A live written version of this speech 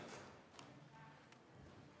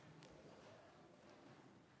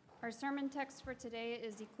Our sermon text for today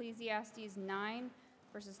is Ecclesiastes 9,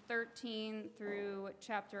 verses 13 through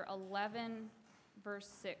chapter 11, verse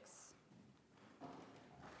 6. If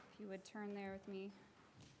you would turn there with me.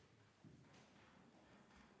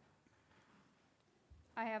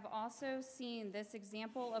 I have also seen this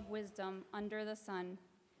example of wisdom under the sun,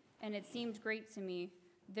 and it seemed great to me.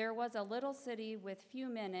 There was a little city with few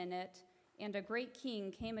men in it, and a great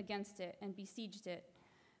king came against it and besieged it,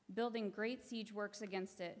 building great siege works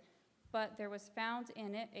against it. But there was found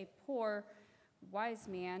in it a poor, wise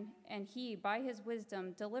man, and he, by his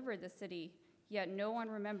wisdom, delivered the city. Yet no one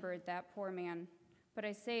remembered that poor man. But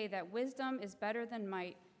I say that wisdom is better than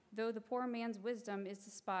might, though the poor man's wisdom is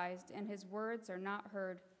despised, and his words are not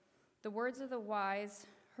heard. The words of the wise,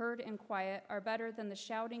 heard in quiet, are better than the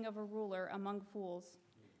shouting of a ruler among fools.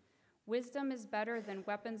 Wisdom is better than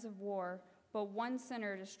weapons of war, but one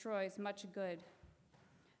sinner destroys much good.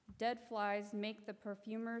 Dead flies make the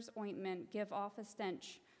perfumer's ointment give off a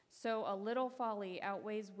stench, so a little folly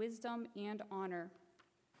outweighs wisdom and honor.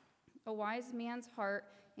 A wise man's heart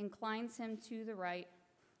inclines him to the right,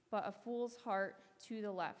 but a fool's heart to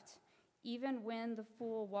the left. Even when the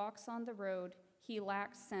fool walks on the road, he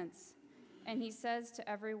lacks sense, and he says to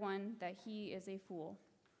everyone that he is a fool.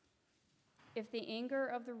 If the anger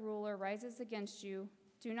of the ruler rises against you,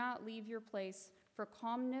 do not leave your place, for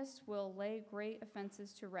calmness will lay great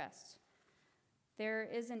offenses to rest. There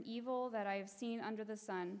is an evil that I have seen under the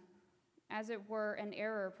sun, as it were an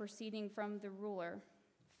error proceeding from the ruler.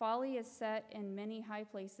 Folly is set in many high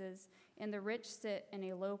places, and the rich sit in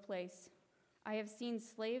a low place. I have seen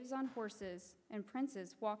slaves on horses, and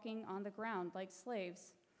princes walking on the ground like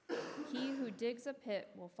slaves. He who digs a pit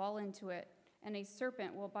will fall into it, and a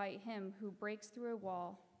serpent will bite him who breaks through a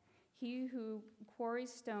wall. He who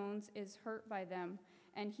quarries stones is hurt by them,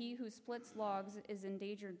 and he who splits logs is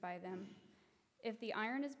endangered by them. If the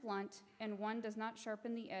iron is blunt and one does not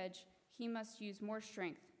sharpen the edge, he must use more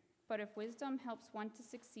strength. But if wisdom helps one to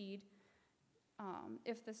succeed,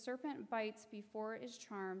 if the serpent bites before it is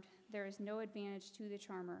charmed, there is no advantage to the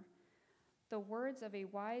charmer. The words of a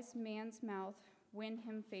wise man's mouth win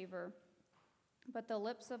him favor, but the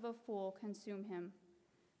lips of a fool consume him.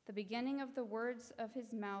 The beginning of the words of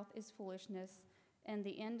his mouth is foolishness, and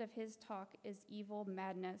the end of his talk is evil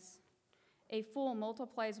madness. A fool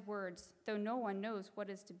multiplies words, though no one knows what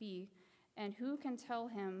is to be, and who can tell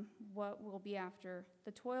him what will be after?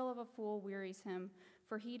 The toil of a fool wearies him,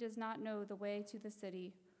 for he does not know the way to the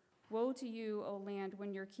city. Woe to you, O land,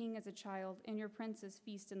 when your king is a child, and your princes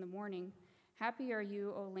feast in the morning. Happy are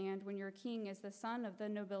you, O land, when your king is the son of the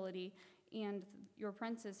nobility, and your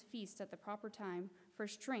princes feast at the proper time, for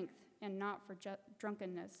strength and not for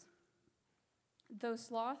drunkenness. Through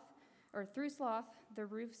sloth, the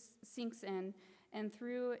roof sinks in, and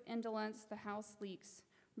through indolence the house leaks.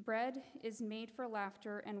 Bread is made for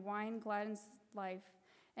laughter, and wine gladdens life,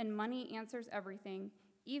 and money answers everything.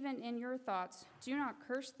 Even in your thoughts, do not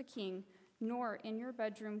curse the king, nor in your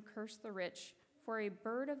bedroom curse the rich, for a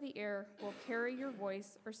bird of the air will carry your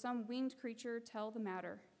voice, or some winged creature tell the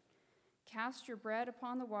matter. Cast your bread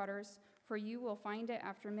upon the waters, for you will find it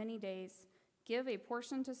after many days. Give a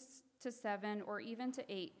portion to 7 or even to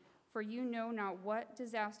 8, for you know not what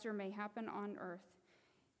disaster may happen on earth.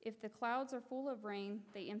 If the clouds are full of rain,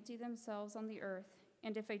 they empty themselves on the earth.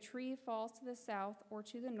 And if a tree falls to the south or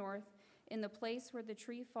to the north, in the place where the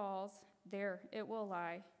tree falls, there it will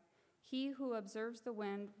lie. He who observes the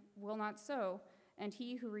wind will not sow, and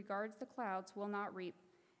he who regards the clouds will not reap.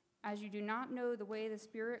 As you do not know the way the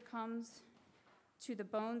Spirit comes to the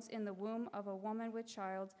bones in the womb of a woman with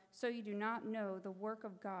child, so you do not know the work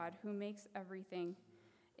of God who makes everything.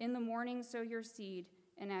 In the morning sow your seed,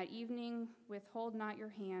 and at evening withhold not your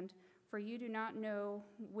hand, for you do not know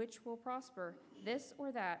which will prosper, this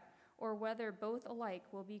or that, or whether both alike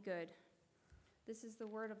will be good. This is the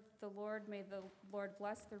word of the Lord. May the Lord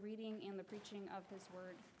bless the reading and the preaching of his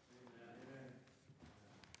word.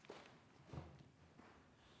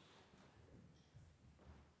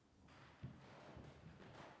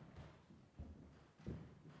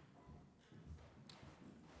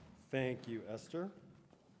 Thank you, Esther.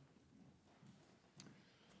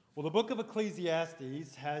 Well, the book of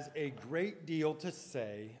Ecclesiastes has a great deal to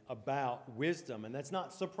say about wisdom, and that's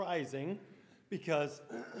not surprising because,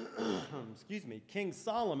 King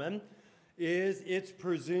Solomon is its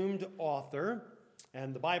presumed author,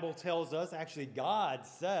 and the Bible tells us, actually God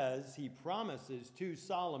says, he promises to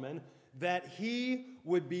Solomon that he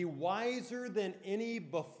would be wiser than any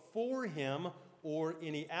before him or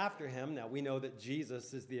any after him. Now, we know that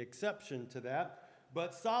Jesus is the exception to that,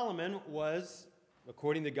 but Solomon was,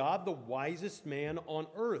 according to God, the wisest man on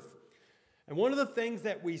earth. And one of the things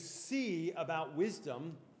that we see about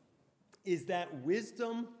wisdom is that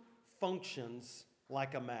wisdom functions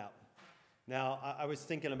like a map. Now, I was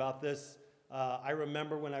thinking about this. I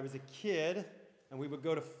remember when I was a kid, and we would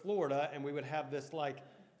go to Florida, and we would have this like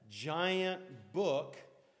giant book,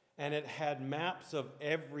 and it had maps of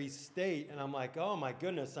every state. And I'm like, oh my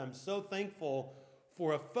goodness, I'm so thankful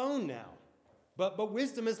for a phone now. But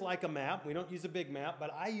wisdom is like a map. We don't use a big map,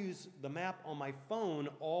 but I use the map on my phone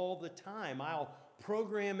all the time. I'll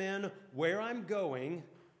program in where I'm going,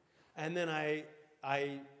 and then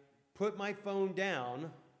I put my phone down,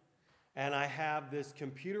 and I have this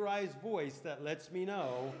computerized voice that lets me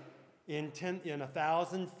know in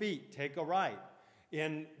 1,000 feet, take a right.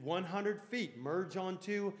 In 100 feet, merge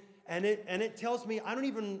onto, and it tells me I don't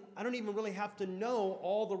even really have to know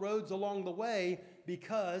all the roads along the way,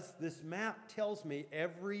 because this map tells me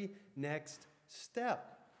every next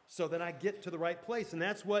step so that I get to the right place. And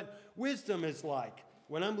that's what wisdom is like.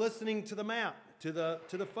 When I'm listening to the map, to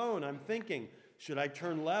the phone, I'm thinking, should I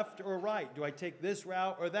turn left or right? Do I take this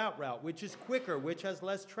route or that route? Which is quicker? Which has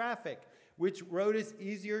less traffic? Which road is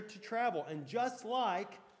easier to travel? And just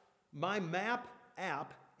like my map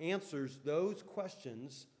app answers those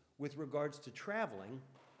questions with regards to traveling,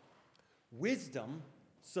 wisdom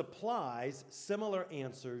supplies similar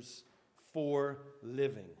answers for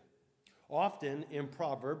living. Often in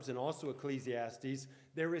Proverbs and also Ecclesiastes,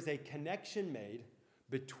 there is a connection made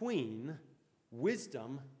between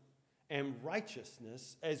wisdom and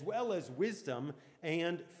righteousness, as well as wisdom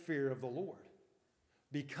and fear of the Lord.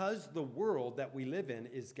 Because the world that we live in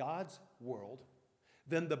is God's world,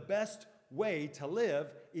 then the best way to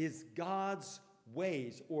live is God's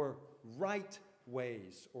ways, or right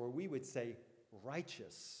ways, or we would say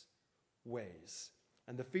righteous ways.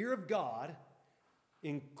 And the fear of God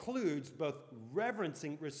includes both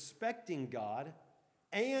reverencing, respecting God,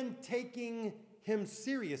 and taking Him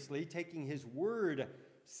seriously, taking His word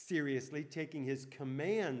seriously, taking His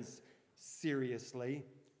commands seriously,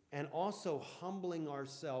 and also humbling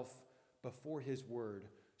ourselves before His word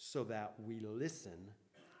so that we listen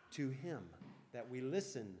to Him, that we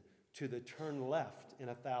listen to the turn left in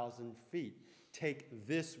 1,000 feet. Take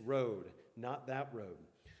this road, not that road.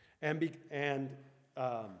 And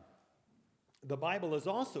the Bible is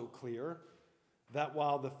also clear that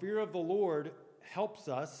while the fear of the Lord helps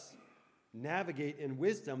us navigate in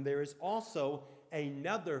wisdom, there is also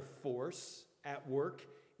another force at work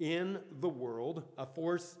in the world, a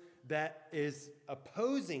force that is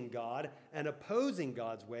opposing God and opposing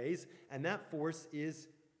God's ways, and that force is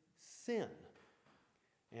sin.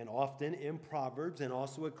 And often in Proverbs and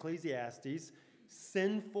also Ecclesiastes,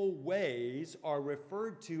 sinful ways are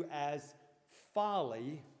referred to as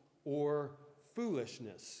folly or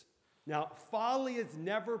foolishness. Now, folly is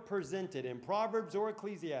never presented in Proverbs or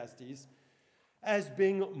Ecclesiastes as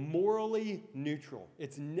being morally neutral.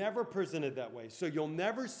 It's never presented that way. So you'll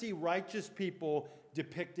never see righteous people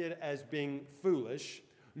depicted as being foolish,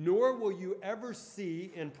 nor will you ever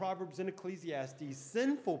see in Proverbs and Ecclesiastes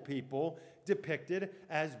sinful people depicted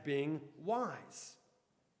as being wise.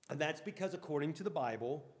 And that's because, according to the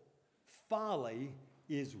Bible, folly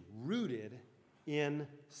is rooted in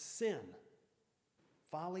sin.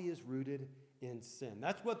 Folly is rooted in sin.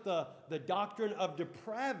 That's what the doctrine of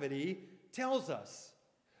depravity tells us.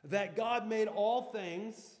 That God made all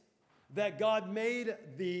things, that God made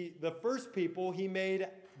the first people, He made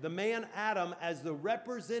the man Adam as the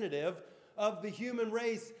representative of the human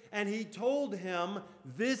race, and He told him,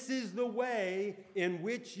 this is the way in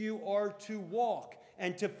which you are to walk.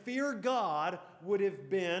 And to fear God would have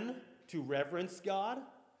been to reverence God,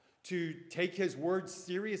 to take His word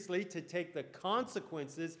seriously, to take the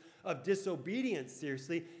consequences of disobedience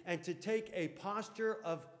seriously, and to take a posture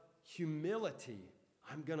of humility.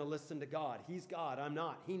 I'm going to listen to God. He's God. I'm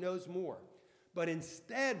not. He knows more. But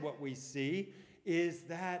instead, what we see is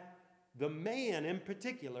that the man in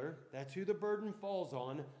particular, that's who the burden falls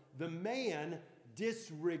on, the man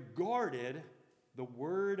disregarded the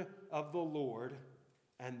word of the Lord,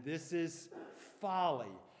 and this is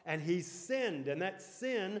folly. And he sinned, and that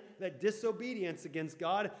sin, that disobedience against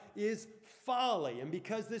God, is folly. And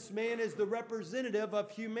because this man is the representative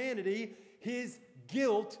of humanity, his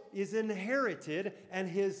guilt is inherited, and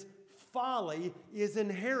his folly is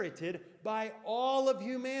inherited by all of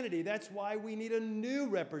humanity. That's why we need a new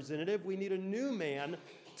representative. We need a new man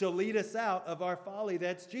to lead us out of our folly.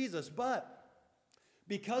 That's Jesus. But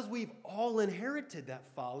because we've all inherited that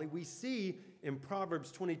folly, we see in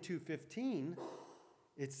Proverbs 22:15,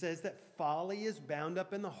 it says that folly is bound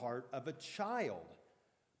up in the heart of a child,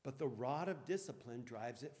 but the rod of discipline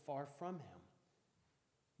drives it far from him.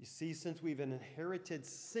 You see, since we've inherited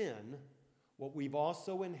sin, what we've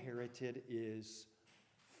also inherited is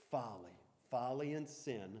folly. Folly and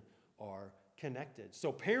sin are connected.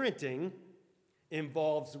 So parenting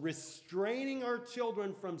involves restraining our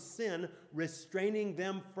children from sin, restraining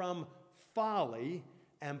them from folly,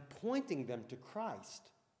 and pointing them to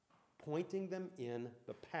Christ, pointing them in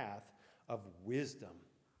the path of wisdom.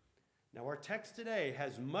 Now, our text today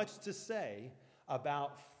has much to say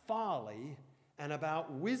about folly and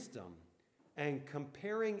about wisdom, and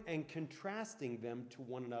comparing and contrasting them to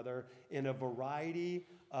one another in a variety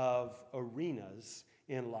of arenas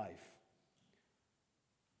in life.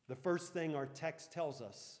 The first thing our text tells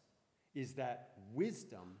us is that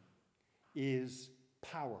wisdom is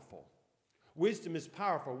powerful. Wisdom is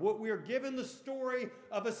powerful. We are given the story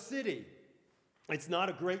of a city. It's not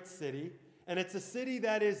a great city, and it's a city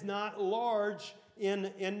that is not large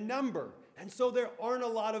in number. And so there aren't a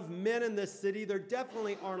lot of men in this city. There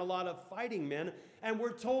definitely aren't a lot of fighting men. And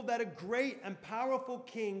we're told that a great and powerful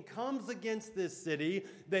king comes against this city.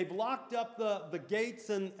 They've locked up the gates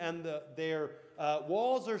and their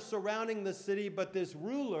walls are surrounding the city, but this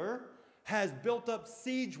ruler has built up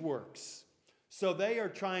siege works. So they are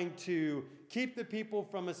trying to keep the people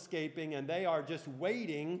from escaping, and they are just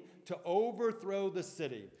waiting to overthrow the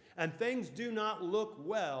city. And things do not look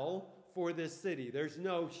well for this city. There's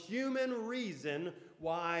no human reason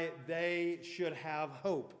why they should have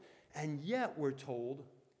hope. And yet we're told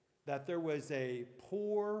that there was a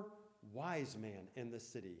poor wise man in the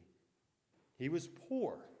city. He was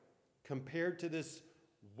poor compared to this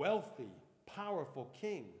wealthy, powerful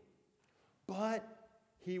king. But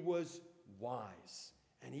he was wise.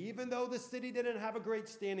 And even though the city didn't have a great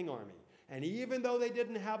standing army, and even though they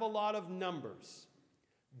didn't have a lot of numbers,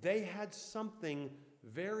 they had something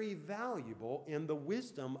very valuable in the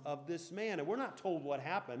wisdom of this man. And we're not told what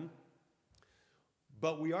happened,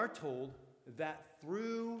 but we are told that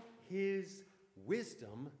through his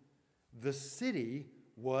wisdom, the city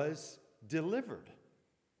was delivered.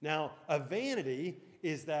 Now, a vanity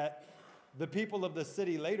is that the people of the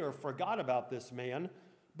city later forgot about this man,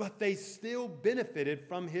 but they still benefited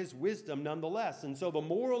from his wisdom nonetheless. And so the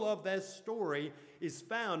moral of this story is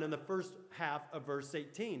found in the first half of verse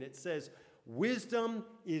 18. It says, wisdom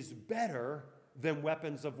is better than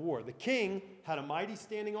weapons of war. The king had a mighty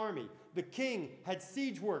standing army. The king had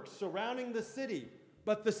siege works surrounding the city,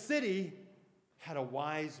 but the city had a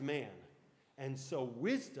wise man. And so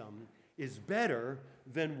wisdom is better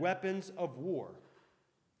than weapons of war.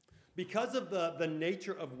 Because of the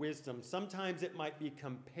nature of wisdom, sometimes it might be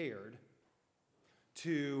compared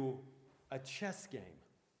to a chess game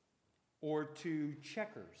or to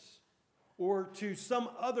checkers or to some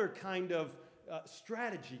other kind of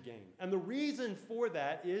strategy game. And the reason for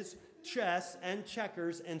that is chess and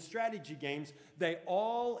checkers and strategy games, they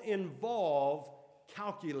all involve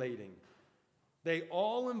calculating. They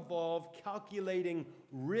all involve calculating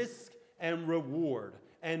risk and reward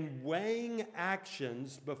and weighing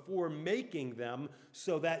actions before making them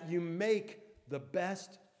so that you make the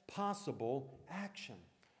best possible action.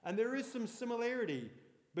 And there is some similarity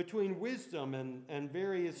between wisdom and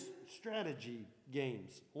various strategy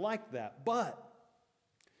games like that. But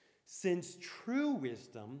since true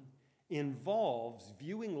wisdom involves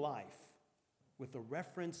viewing life with a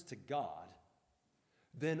reference to God,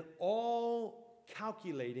 then all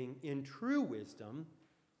calculating in true wisdom,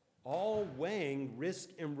 all weighing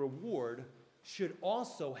risk and reward, should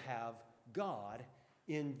also have God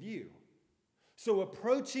in view. So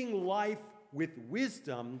approaching life with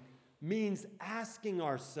wisdom means asking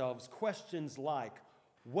ourselves questions like,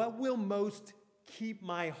 what will most keep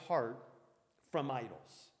my heart from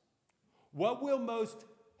idols? What will most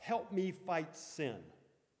help me fight sin?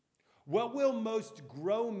 What will most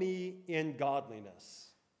grow me in godliness?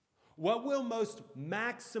 What will most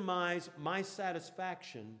maximize my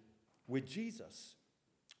satisfaction with Jesus?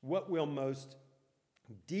 What will most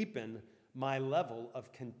deepen my level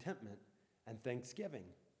of contentment and thanksgiving?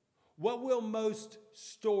 What will most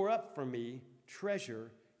store up for me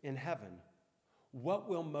treasure in heaven? What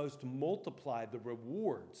will most multiply the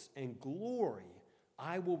rewards and glory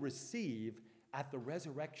I will receive at the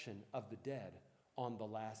resurrection of the dead on the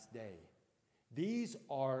last day? These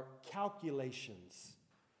are calculations.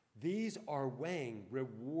 These are weighing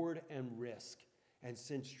reward and risk. And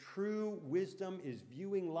since true wisdom is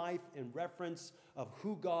viewing life in reference of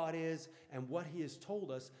who God is and what he has told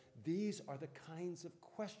us, these are the kinds of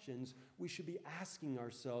questions we should be asking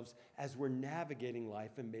ourselves as we're navigating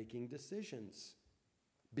life and making decisions.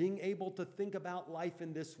 Being able to think about life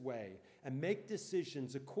in this way and make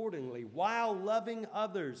decisions accordingly while loving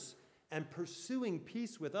others and pursuing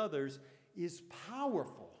peace with others is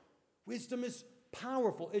powerful. Wisdom is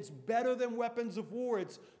powerful. It's better than weapons of war.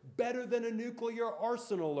 It's better than a nuclear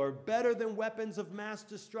arsenal or better than weapons of mass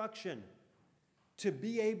destruction. To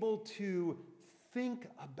be able to think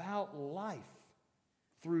about life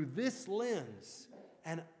through this lens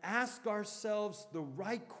and ask ourselves the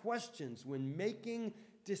right questions when making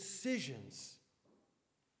decisions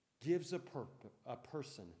gives a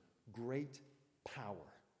person great power.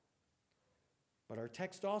 But our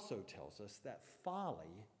text also tells us that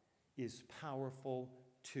folly is powerful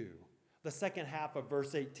too. The second half of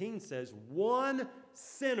verse 18 says, one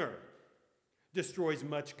sinner destroys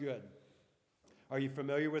much good. Are you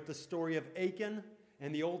familiar with the story of Achan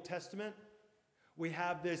in the Old Testament? We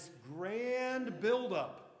have this grand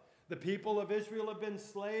buildup. The people of Israel have been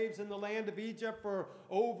slaves in the land of Egypt for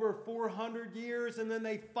over 400 years, and then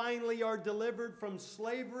they finally are delivered from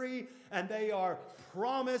slavery, and they are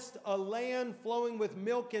promised a land flowing with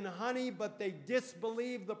milk and honey, but they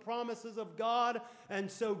disbelieve the promises of God, and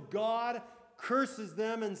so God curses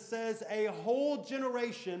them and says a whole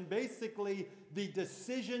generation, basically the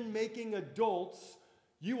decision-making adults,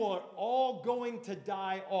 you are all going to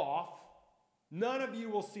die off. None of you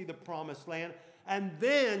will see the promised land. And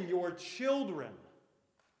then your children,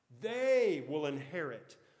 they will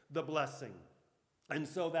inherit the blessing. And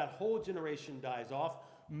so that whole generation dies off.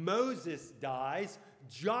 Moses dies.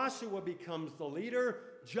 Joshua becomes the leader.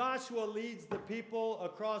 Joshua leads the people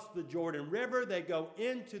across the Jordan River. They go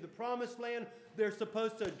into the promised land. They're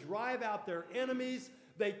supposed to drive out their enemies.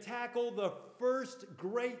 They tackle the first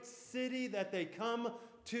great city that they come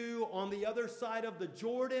to on the other side of the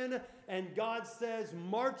Jordan, and God says,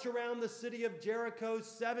 march around the city of Jericho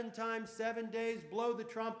 7 times, 7 days, blow the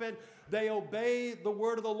trumpet. They obey the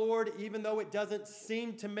word of the Lord, even though it doesn't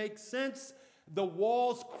seem to make sense. The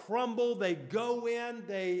walls crumble, they go in,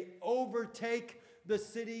 they overtake the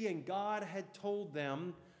city, and God had told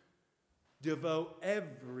them, devote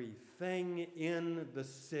everything in the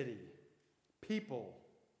city, people,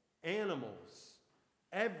 animals,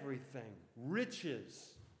 everything, riches,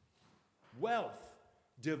 wealth,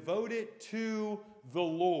 devote it to the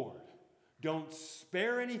Lord. Don't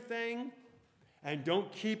spare anything and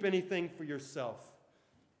don't keep anything for yourself.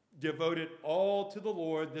 Devote it all to the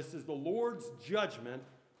Lord. This is the Lord's judgment.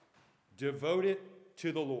 Devote it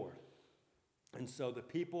to the Lord. And so the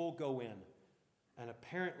people go in and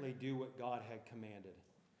apparently do what God had commanded.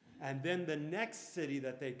 And then the next city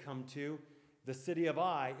that they come to, the city of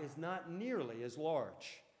Ai, is not nearly as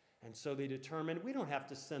large. And so they determined, we don't have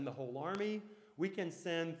to send the whole army. We can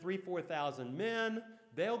send 3,000-4,000 men.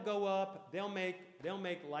 They'll go up. They'll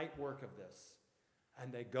make light work of this.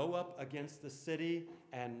 And they go up against the city,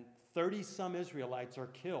 and 30-some Israelites are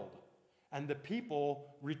killed. And the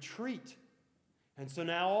people retreat. And so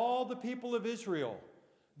now all the people of Israel,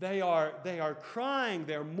 they are crying.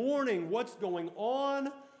 They're mourning. What's going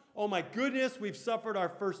on? Oh my goodness, we've suffered our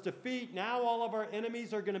first defeat. Now all of our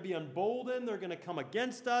enemies are going to be emboldened. They're going to come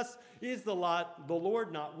against us. Is the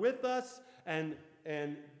Lord not with us? And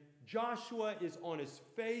Joshua is on his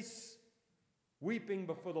face, weeping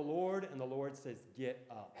before the Lord, and the Lord says, get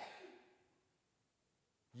up.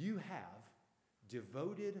 You have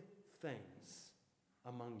devoted things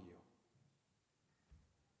among you.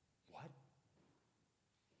 What?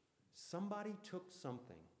 Somebody took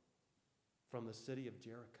something from the city of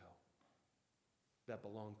Jericho that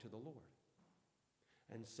belonged to the Lord.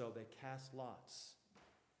 And so they cast lots.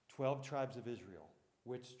 12 tribes of Israel.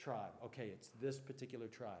 Which tribe? Okay, it's this particular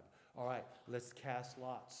tribe. All right, let's cast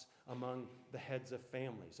lots among the heads of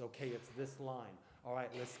families. Okay, it's this line. All right,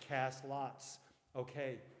 let's cast lots.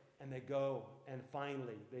 Okay, and they go, and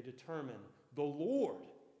finally they determine the Lord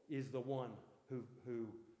is the one who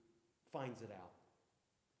finds it out.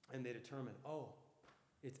 And they determine, oh,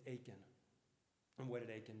 it's Achan. And what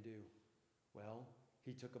did Achan do? Well,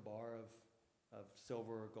 he took a bar of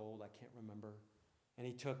silver or gold, I can't remember, and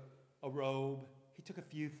he took a robe, he took a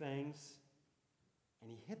few things,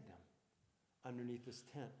 and he hid them underneath his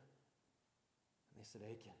tent. And they said,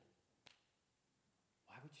 Achan,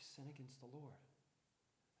 why would you sin against the Lord?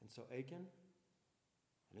 And so Achan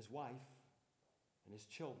and his wife and his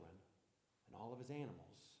children and all of his animals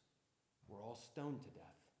were all stoned to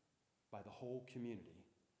death by the whole community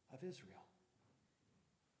of Israel.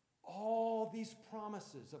 All these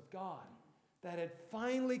promises of God that had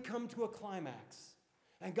finally come to a climax.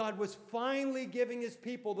 And God was finally giving his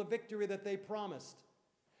people the victory that they promised.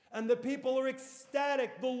 And the people are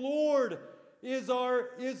ecstatic. The Lord is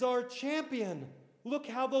our champion. Look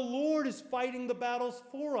how the Lord is fighting the battles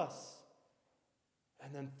for us.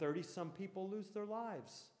 And then 30-some people lose their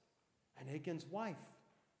lives. And Achan's wife,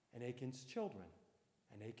 and Achan's children,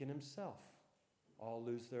 and Achan himself all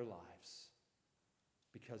lose their lives.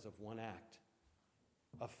 because of one act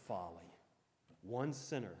of folly. One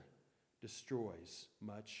sinner destroys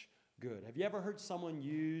much good. Have you ever heard someone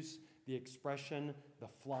use the expression, the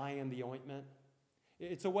fly in the ointment?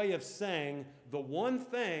 It's a way of saying the one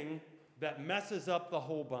thing that messes up the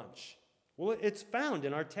whole bunch. Well, it's found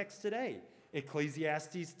in our text today.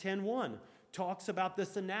 Ecclesiastes 10:1 talks about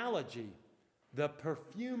this analogy, the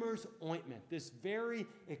perfumer's ointment, this very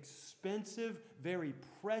expensive, very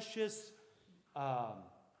precious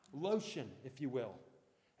lotion, if you will.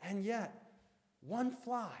 And yet, one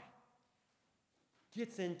fly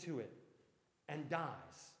gets into it and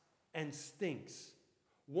dies and stinks.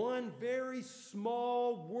 One very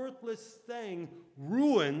small, worthless thing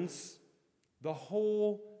ruins the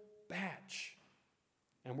whole batch.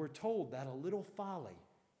 And we're told that a little folly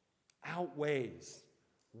outweighs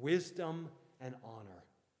wisdom and honor.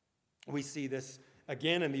 We see this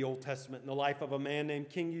again in the Old Testament in the life of a man named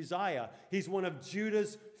King Uzziah. He's one of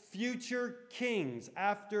Judah's future kings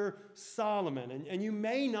after Solomon. And you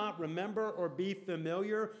may not remember or be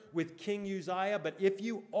familiar with King Uzziah, but if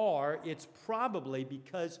you are, it's probably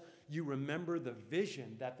because you remember the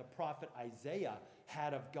vision that the prophet Isaiah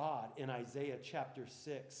had of God in Isaiah chapter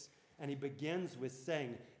 6. And he begins with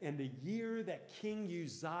saying, in the year that King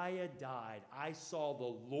Uzziah died, I saw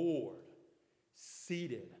the Lord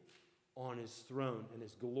seated on his throne, and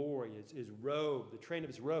his glory, his robe, the train of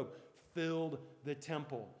his robe, filled the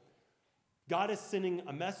temple. God is sending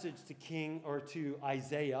a message to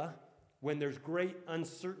Isaiah when there's great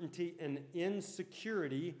uncertainty and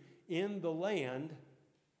insecurity in the land,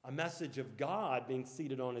 a message of God being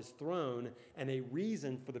seated on his throne and a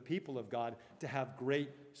reason for the people of God to have great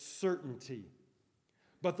certainty.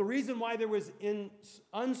 But the reason why there was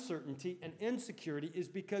uncertainty and insecurity is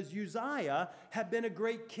because Uzziah had been a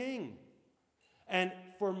great king. And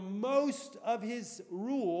for most of his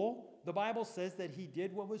rule, the Bible says that he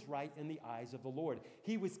did what was right in the eyes of the Lord.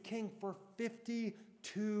 He was king for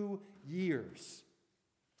 52 years.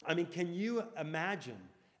 I mean, can you imagine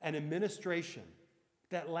an administration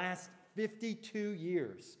that lasts 52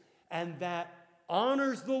 years and that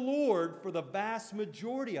honors the Lord for the vast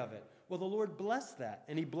majority of it? Well, the Lord blessed that,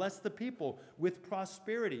 and he blessed the people with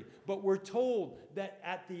prosperity. But we're told that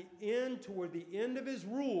at the end, toward the end of his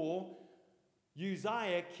rule,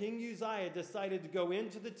 King Uzziah decided to go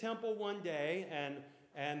into the temple one day,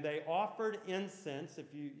 and they offered incense. If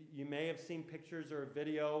you may have seen pictures or a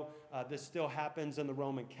video, this still happens in the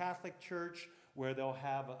Roman Catholic Church, where they'll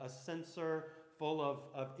have a censer full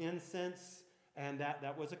of incense, and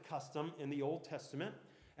that was a custom in the Old Testament.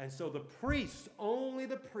 And so only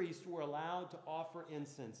the priests were allowed to offer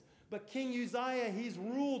incense. But King Uzziah, he's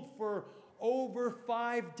ruled for over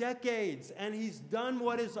 5 decades, and he's done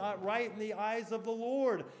what is right in the eyes of the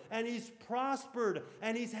Lord, and he's prospered,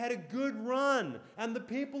 and he's had a good run, and the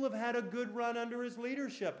people have had a good run under his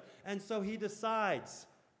leadership. And so he decides,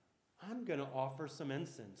 I'm going to offer some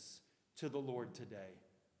incense to the Lord today.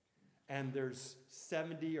 And there's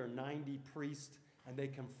 70 or 90 priests, and they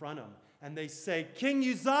confront him, and they say, King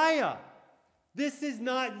Uzziah, this is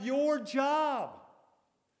not your job.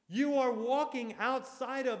 You are walking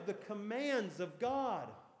outside of the commands of God.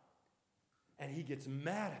 And he gets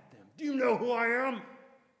mad at them. Do you know who I am?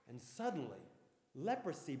 And suddenly,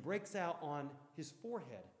 leprosy breaks out on his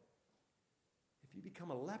forehead. If you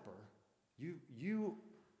become a leper,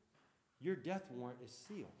 your death warrant is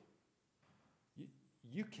sealed.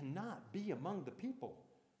 You cannot be among the people.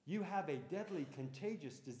 You have a deadly,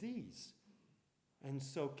 contagious disease. And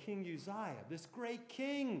so King Uzziah, this great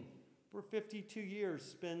king, for 52 years,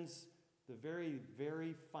 spends the very,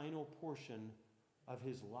 very final portion of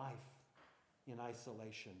his life in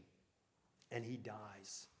isolation. And he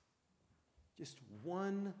dies. Just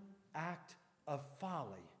one act of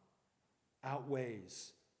folly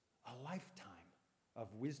outweighs a lifetime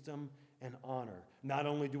of wisdom and honor. Not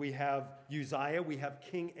only do we have Uzziah, we have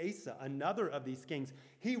King Asa, another of these kings.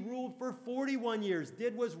 He ruled for 41 years,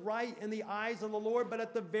 did what was right in the eyes of the Lord, but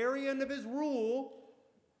at the very end of his rule,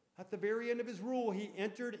 he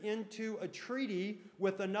entered into a treaty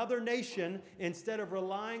with another nation. Instead of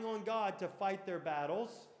relying on God to fight their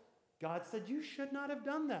battles, God said, you should not have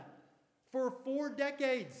done that. For 4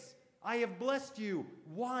 decades, I have blessed you.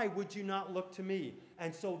 Why would you not look to me?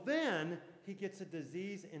 And so then he gets a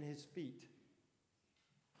disease in his feet.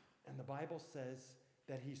 And the Bible says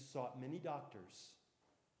that he sought many doctors,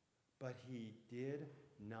 but he did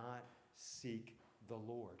not seek the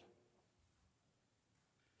Lord.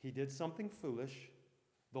 He did something foolish.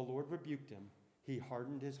 The Lord rebuked him. He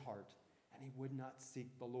hardened his heart, and he would not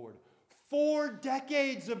seek the Lord. 4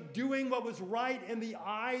 decades of doing what was right in the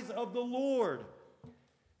eyes of the Lord.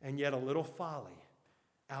 And yet a little folly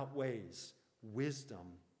outweighs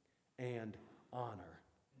wisdom and honor.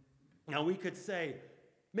 Now we could say,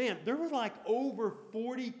 man, there were like over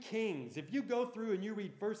 40 kings. If you go through and you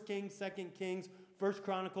read 1 Kings, 2 Kings, 1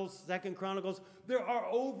 Chronicles, 2 Chronicles, there are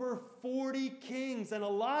over 40 kings, and a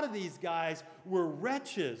lot of these guys were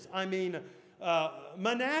wretches. I mean,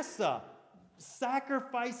 Manasseh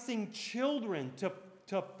sacrificing children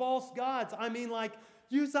to false gods. I mean, like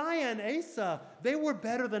Uzziah and Asa, they were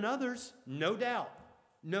better than others, no doubt,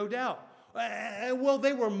 no doubt. Well,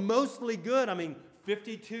 they were mostly good. I mean,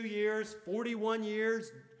 52 years, 41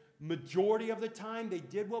 years, majority of the time they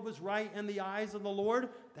did what was right in the eyes of the Lord.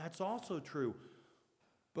 That's also true.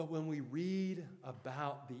 But when we read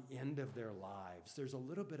about the end of their lives, there's a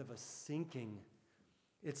little bit of a sinking.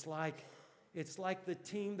 It's like the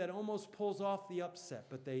team that almost pulls off the upset,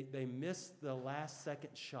 but they miss the last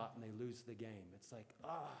second shot and they lose the game. It's like,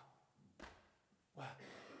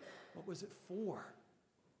 what was it for?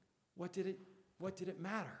 What did it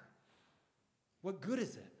matter? What good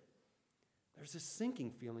is it? There's this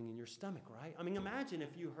sinking feeling in your stomach, right? I mean, imagine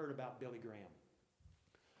if you heard about Billy Graham.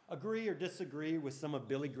 Agree or disagree with some of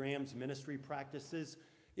Billy Graham's ministry practices,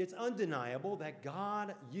 it's undeniable that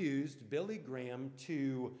God used Billy Graham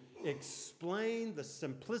to explain the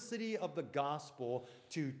simplicity of the gospel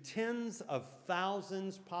to tens of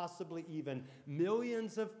thousands, possibly even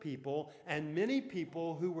millions of people, and many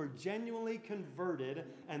people who were genuinely converted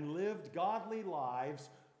and lived godly lives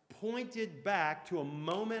pointed back to a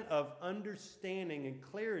moment of understanding and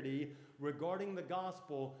clarity regarding the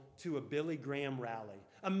gospel to a Billy Graham rally.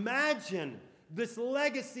 Imagine this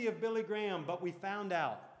legacy of Billy Graham, but we found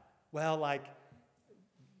out, well, like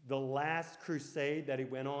the last crusade that he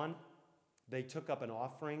went on, they took up an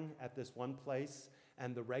offering at this one place,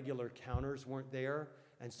 and the regular counters weren't there,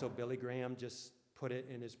 and so Billy Graham just put it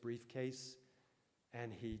in his briefcase,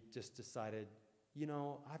 and he just decided,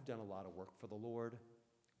 I've done a lot of work for the Lord.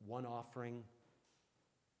 One offering,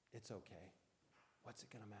 it's okay. What's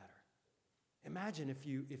it going to matter? Imagine if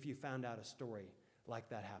you found out a story like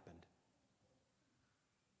that happened.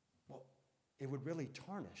 Well, it would really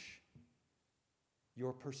tarnish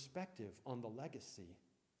your perspective on the legacy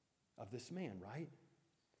of this man, right?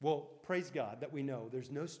 Well, praise God that we know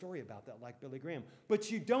there's no story about that like Billy Graham. But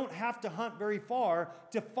you don't have to hunt very far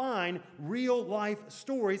to find real life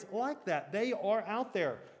stories like that. They are out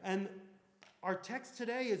there. And our text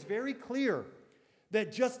today is very clear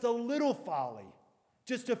that just a little folly,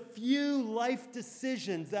 just a few life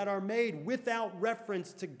decisions that are made without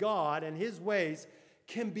reference to God and His ways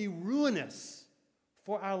can be ruinous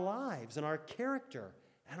for our lives and our character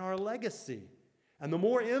and our legacy. And the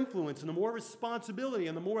more influence and the more responsibility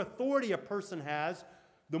and the more authority a person has,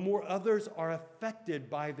 the more others are affected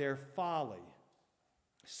by their folly.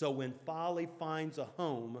 So when folly finds a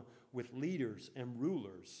home with leaders and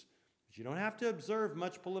rulers, you don't have to observe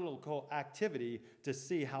much political activity to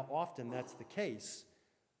see how often that's the case.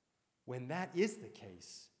 When that is the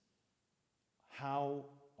case, how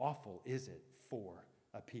awful is it for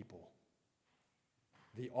a people?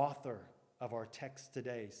 The author of our text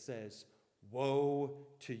today says, "Woe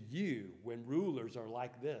to you when rulers are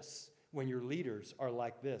like this, when your leaders are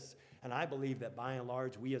like this." And I believe that by and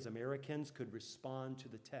large, we as Americans could respond to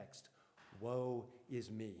the text, "Woe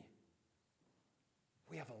is me."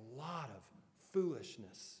 We have a lot of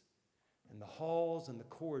foolishness in the halls and the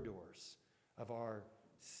corridors of our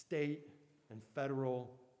state and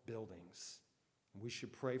federal buildings. We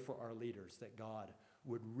should pray for our leaders that God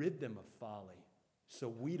would rid them of folly so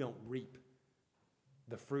we don't reap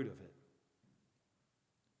the fruit of it.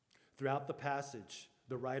 Throughout the passage,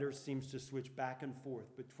 the writer seems to switch back and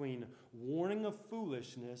forth between warning of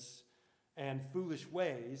foolishness and foolish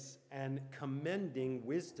ways and commending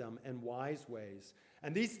wisdom and wise ways.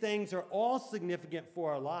 And these things are all significant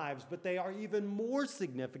for our lives, but they are even more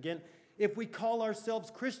significant if we call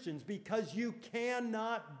ourselves Christians, because you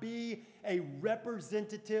cannot be a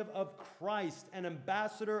representative of Christ, an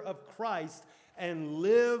ambassador of Christ, and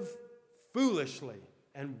live foolishly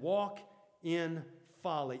and walk in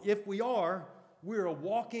folly. If we are, we're a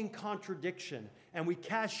walking contradiction, and we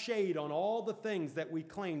cast shade on all the things that we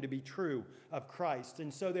claim to be true of Christ.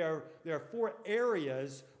 And so there are four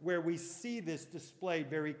areas where we see this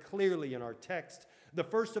displayed very clearly in our text. The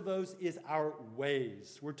first of those is our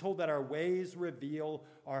ways. We're told that our ways reveal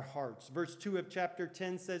our hearts. Verse 2 of chapter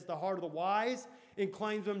 10 says, "The heart of the wise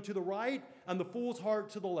inclines them to the right, and the fool's heart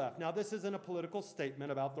to the left." Now, this isn't a political statement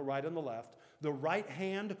about the right and the left. The right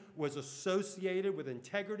hand was associated with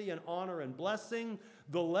integrity and honor and blessing.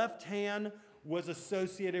 The left hand was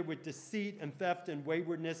associated with deceit and theft and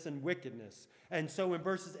waywardness and wickedness. And so in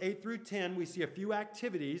verses 8 through 10, we see a few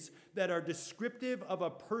activities that are descriptive of a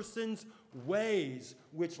person's ways,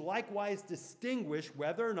 which likewise distinguish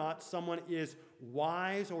whether or not someone is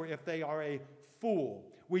wise or if they are a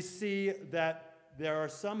fool. We see that there are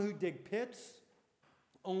some who dig pits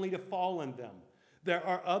only to fall in them. There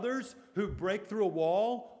are others who break through a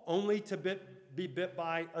wall only to be bit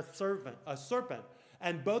by a serpent.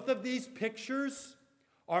 And both of these pictures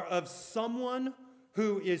are of someone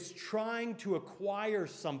who is trying to acquire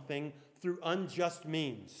something through unjust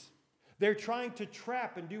means. They're trying to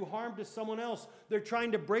trap and do harm to someone else. They're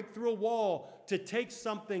trying to break through a wall to take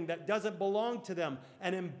something that doesn't belong to them.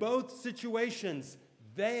 And in both situations,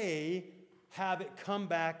 they have it come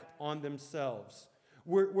back on themselves.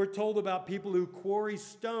 We're told about people who quarry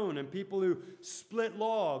stone and people who split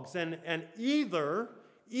logs. And either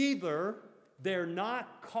they're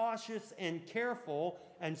not cautious and careful,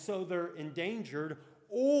 and so they're endangered,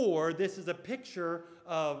 or this is a picture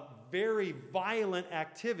of very violent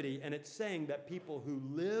activity, and it's saying that people who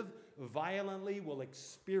live violently will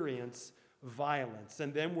experience violence.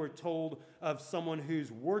 And then we're told of someone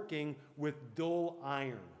who's working with dull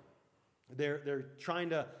iron. They're trying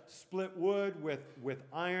to split wood with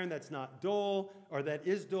iron that's not dull or that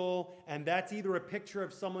is dull, and that's either a picture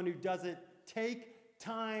of someone who doesn't take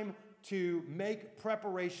time to make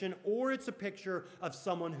preparation, or it's a picture of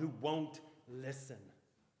someone who won't listen.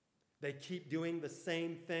 They keep doing the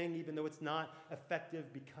same thing even though it's not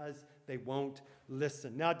effective because they won't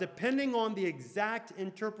listen. Now, depending on the exact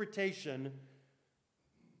interpretation,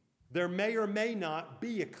 there may or may not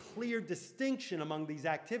be a clear distinction among these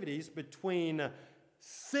activities between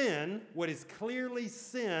sin, what is clearly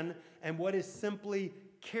sin, and what is simply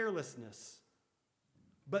carelessness.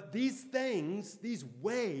 But these things, these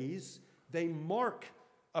ways, they mark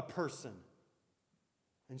a person.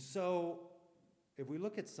 And so, if we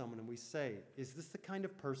look at someone and we say, is this the kind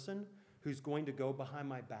of person who's going to go behind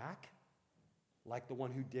my back? Like the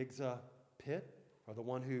one who digs a pit or the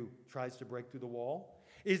one who tries to break through the wall?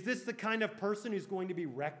 Is this the kind of person who's going to be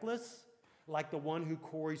reckless? Like the one who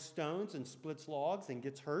quarries stones and splits logs and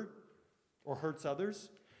gets hurt or hurts others?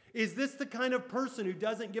 Is this the kind of person who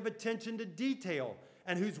doesn't give attention to detail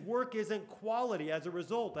and whose work isn't quality as a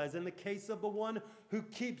result, as in the case of the one who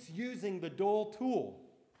keeps using the dull tool?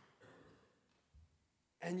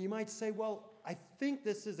 And you might say, well, I think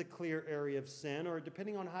this is a clear area of sin, or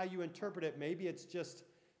depending on how you interpret it, maybe it's just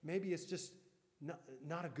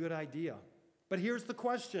not a good idea. But here's the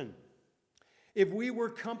question. If we were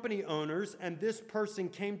company owners and this person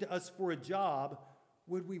came to us for a job,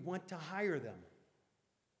 would we want to hire them?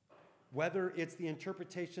 Whether it's the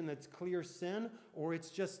interpretation that's clear sin or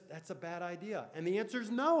it's just that's a bad idea. And the answer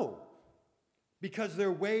is no, because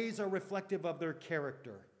their ways are reflective of their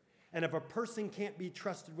character. And if a person can't be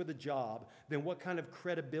trusted with a job, then what kind of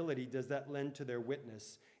credibility does that lend to their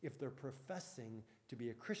witness if they're professing to be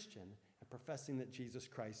a Christian and professing that Jesus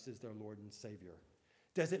Christ is their Lord and Savior?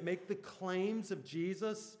 Does it make the claims of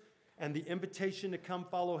Jesus and the invitation to come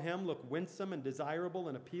follow him look winsome and desirable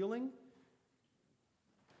and appealing?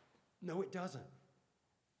 No, it doesn't.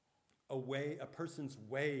 A person's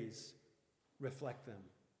ways reflect them.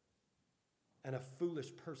 And a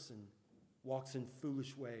foolish person walks in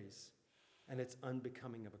foolish ways, and it's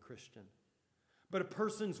unbecoming of a Christian. But a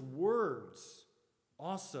person's words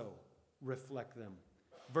also reflect them.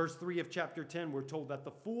 Verse 3 of chapter 10, we're told that the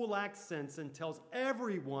fool lacks sense and tells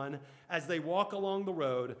everyone as they walk along the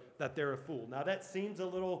road that they're a fool. Now that seems a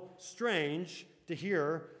little strange to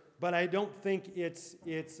hear, but I don't think it's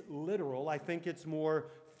literal. I think it's more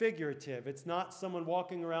figurative. It's not someone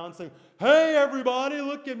walking around saying, hey everybody,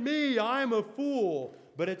 look at me, I'm a fool.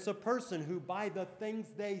 But it's a person who by the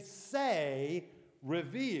things they say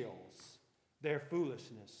reveals their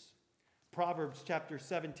foolishness. Proverbs chapter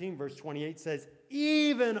 17 verse 28 says,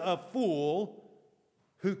 even a fool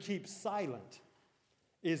who keeps silent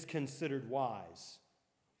is considered wise.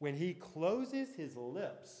 When he closes his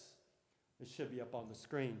lips, it should be up on the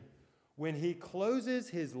screen. When he closes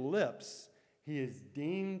his lips, he is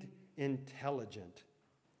deemed intelligent.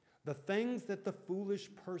 The things that the foolish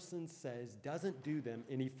person says doesn't do them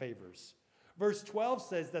any favors. Verse 12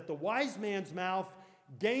 says that the wise man's mouth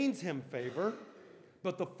gains him favor,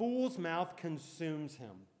 but the fool's mouth consumes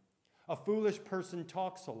him. A foolish person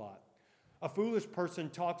talks a lot. A foolish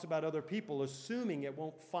person talks about other people, assuming it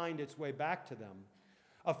won't find its way back to them.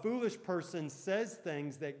 A foolish person says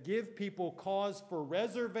things that give people cause for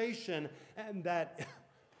reservation and that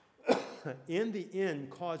in the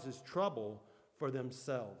end causes trouble for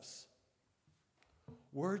themselves.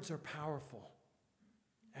 Words are powerful.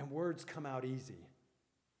 and words come out easy.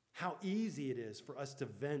 How easy it is for us to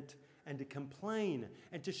vent and to complain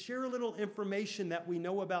and to share a little information that we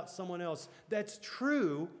know about someone else that's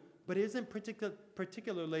true, but isn't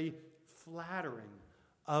particularly flattering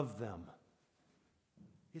of them.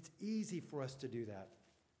 It's easy for us to do that.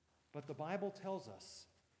 But the Bible tells us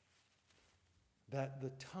that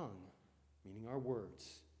the tongue, meaning our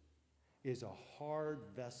words, is a hard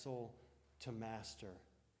vessel to master.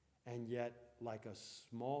 And yet, like a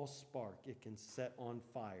small spark, it can set on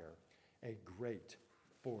fire a great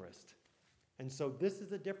forest. And so this is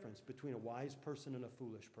the difference between a wise person and a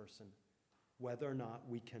foolish person. Whether or not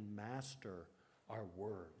we can master our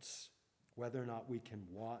words. Whether or not we can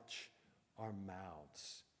watch our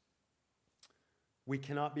mouths. We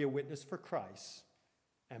cannot be a witness for Christ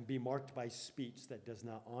and be marked by speech that does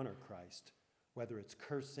not honor Christ, whether it's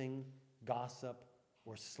cursing, gossip,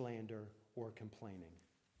 or slander, or complaining.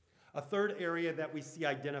 A third area that we see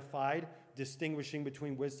identified, distinguishing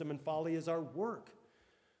between wisdom and folly, is our work.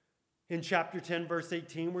 In chapter 10, verse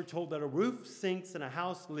 18, we're told that a roof sinks and a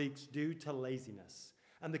house leaks due to laziness.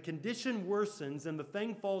 And the condition worsens and the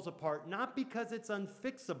thing falls apart, not because it's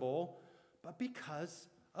unfixable, but because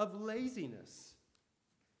of laziness.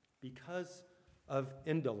 Because of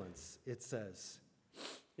indolence, it says.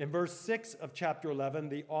 In verse 6 of chapter 11,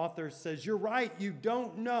 the author says, you're right, you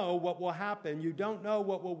don't know what will happen. You don't know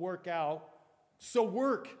what will work out. So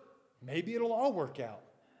work. Maybe it'll all work out.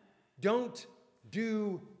 Don't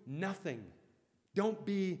do nothing. Don't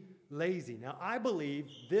be lazy. Now, I believe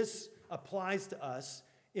this applies to us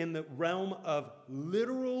in the realm of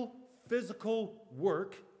literal physical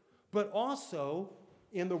work, but also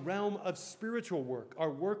in the realm of spiritual work,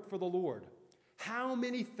 our work for the Lord. How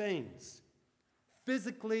many things,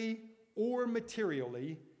 physically or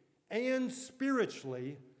materially and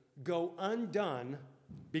spiritually, go undone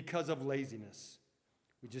because of laziness?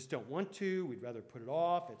 We just don't want to. We'd rather put it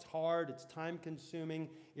off. It's hard. It's time-consuming.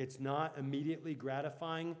 It's not immediately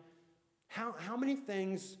gratifying. How many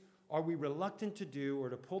things are we reluctant to do or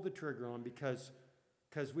to pull the trigger on because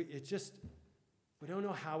we don't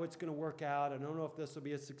know how it's going to work out. I don't know if this will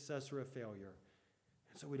be a success or a failure.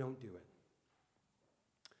 And so we don't do it.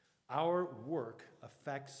 Our work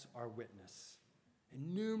affects our witness.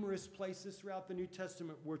 In numerous places throughout the New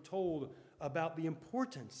Testament, we're told about the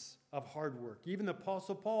importance of hard work. Even the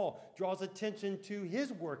Apostle Paul draws attention to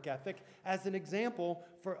his work ethic as an example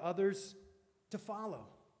for others to follow.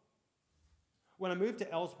 When I moved to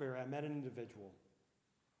Ellsbury, I met an individual.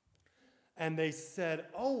 And they said,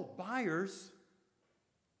 oh, Byers,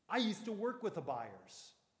 I used to work with the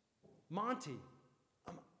Byers. Monty,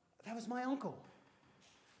 that was my uncle.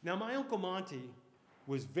 Now, my Uncle Monty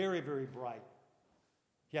was very, very bright.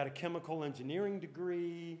 He had a chemical engineering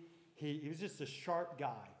degree. He was just a sharp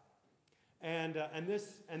guy. And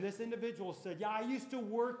this individual said, yeah, I used to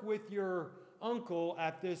work with your uncle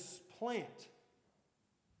at this plant.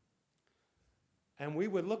 And we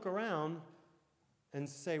would look around and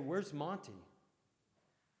say, where's Monty?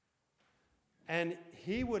 And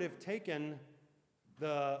he would have taken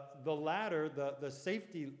the ladder, the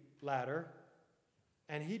safety ladder,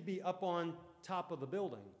 and he'd be up on top of the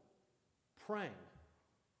building praying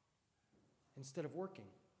instead of working.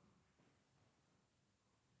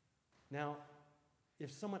 Now,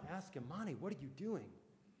 if someone asked him, Monty, what are you doing?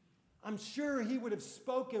 I'm sure he would have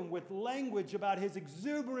spoken with language about his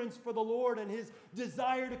exuberance for the Lord and his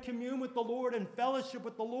desire to commune with the Lord and fellowship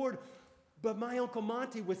with the Lord. But my Uncle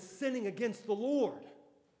Monty was sinning against the Lord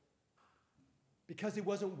because he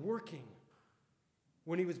wasn't working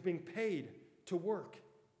when he was being paid to work.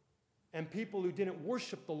 And people who didn't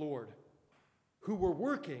worship the Lord, who were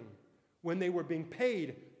working when they were being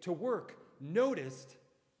paid to work, noticed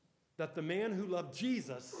that the man who loved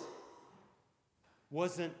Jesus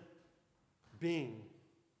wasn't being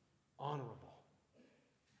honorable.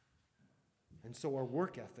 And so our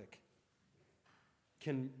work ethic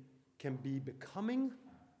can be becoming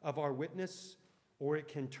of our witness, or it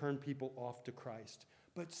can turn people off to Christ.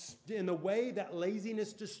 But in the way that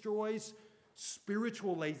laziness destroys,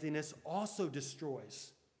 spiritual laziness also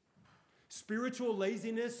destroys. Spiritual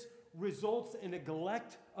laziness results in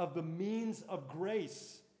neglect of the means of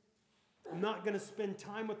grace. I'm not going to spend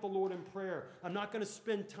time with the Lord in prayer. I'm not going to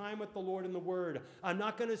spend time with the Lord in the Word. I'm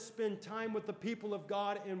not going to spend time with the people of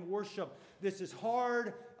God in worship. This is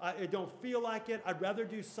hard. I don't feel like it. I'd rather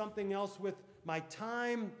do something else with my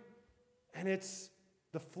time. And it's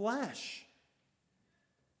the flesh.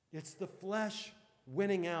 It's the flesh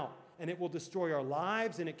winning out. And it will destroy our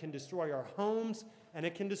lives, and it can destroy our homes, and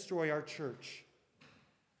it can destroy our church.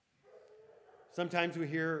 Sometimes we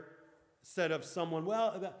hear said of someone,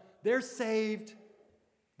 well, they're saved,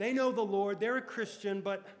 They know the Lord, they're a Christian,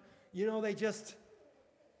 but, they're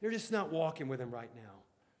just not walking with him right now.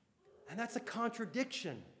 And that's a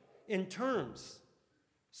contradiction in terms.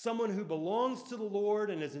 Someone who belongs to the Lord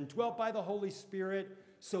and is indwelt by the Holy Spirit,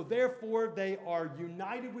 so therefore they are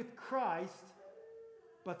united with Christ,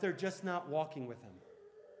 but they're just not walking with him.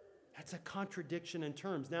 That's a contradiction in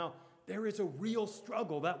terms. Now, there is a real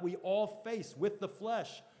struggle that we all face with the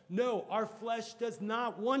flesh. No, our flesh does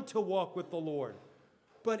not want to walk with the Lord.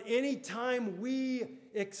 But anytime we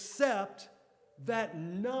accept that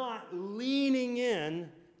not leaning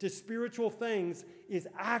in to spiritual things is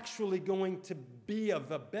actually going to be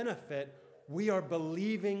of a benefit, we are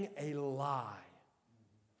believing a lie.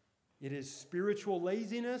 It is spiritual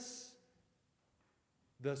laziness.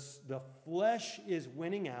 The flesh is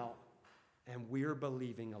winning out, and we're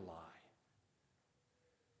believing a lie.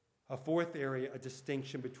 A fourth area, a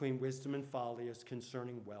distinction between wisdom and folly, is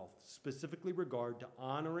concerning wealth, specifically regard to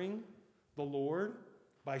honoring the Lord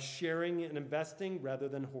by sharing and investing rather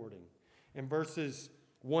than hoarding. In verses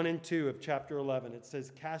 1 and 2 of chapter 11, it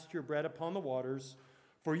says, "Cast your bread upon the waters,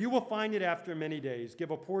 for you will find it after many days.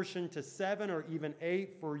 Give a portion to 7 or even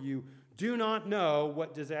 8, for you do not know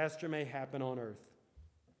what disaster may happen on earth."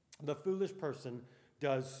 The foolish person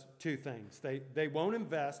does two things. They won't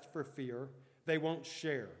invest for fear. They won't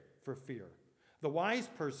share for fear. The wise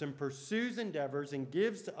person pursues endeavors and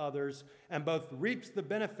gives to others and both reaps the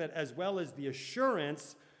benefit as well as the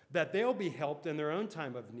assurance that they'll be helped in their own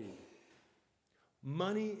time of need.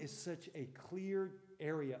 Money is such a clear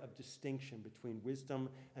area of distinction between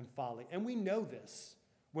wisdom and folly. And we know this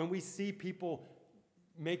when we see people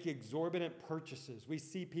make exorbitant purchases. We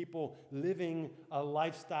see people living a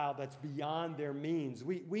lifestyle that's beyond their means.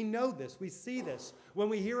 We know this. We see this. When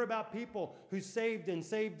we hear about people who saved and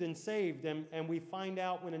saved and saved, and we find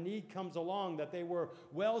out when a need comes along that they were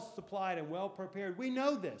well supplied and well prepared. We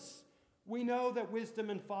know this. We know that wisdom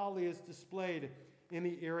and folly is displayed in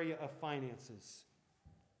the area of finances.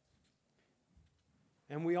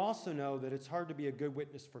 And we also know that it's hard to be a good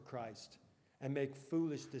witness for Christ and make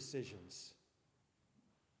foolish decisions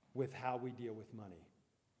with how we deal with money.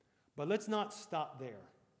 But let's not stop there.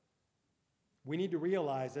 We need to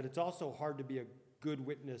realize that it's also hard to be a good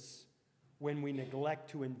witness when we neglect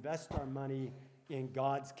to invest our money in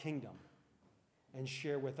God's kingdom and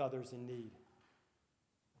share with others in need.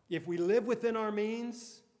 If we live within our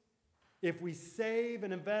means, if we save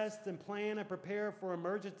and invest and plan and prepare for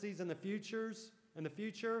emergencies in the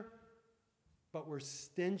future, but we're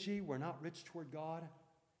stingy, we're not rich toward God,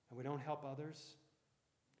 and we don't help others,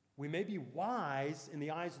 we may be wise in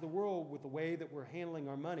the eyes of the world with the way that we're handling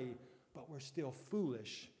our money, but we're still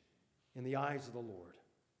foolish in the eyes of the Lord.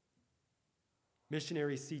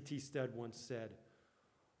 Missionary C.T. Studd once said,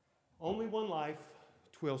 "Only one life,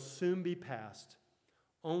 'twill soon be past.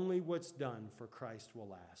 Only what's done for Christ will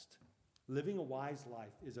last." Living a wise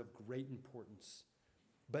life is of great importance,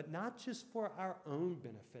 but not just for our own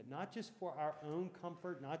benefit, not just for our own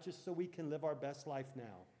comfort, not just so we can live our best life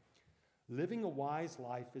now. Living a wise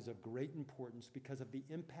life is of great importance because of the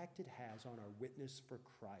impact it has on our witness for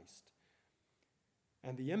Christ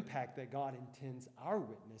and the impact that God intends our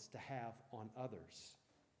witness to have on others.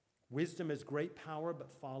 Wisdom has great power, but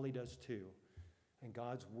folly does too. And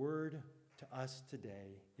God's word to us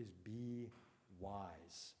today is be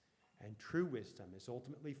wise. And true wisdom is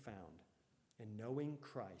ultimately found in knowing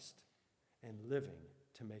Christ and living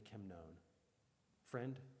to make him known.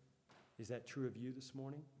 Friend, is that true of you this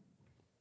morning?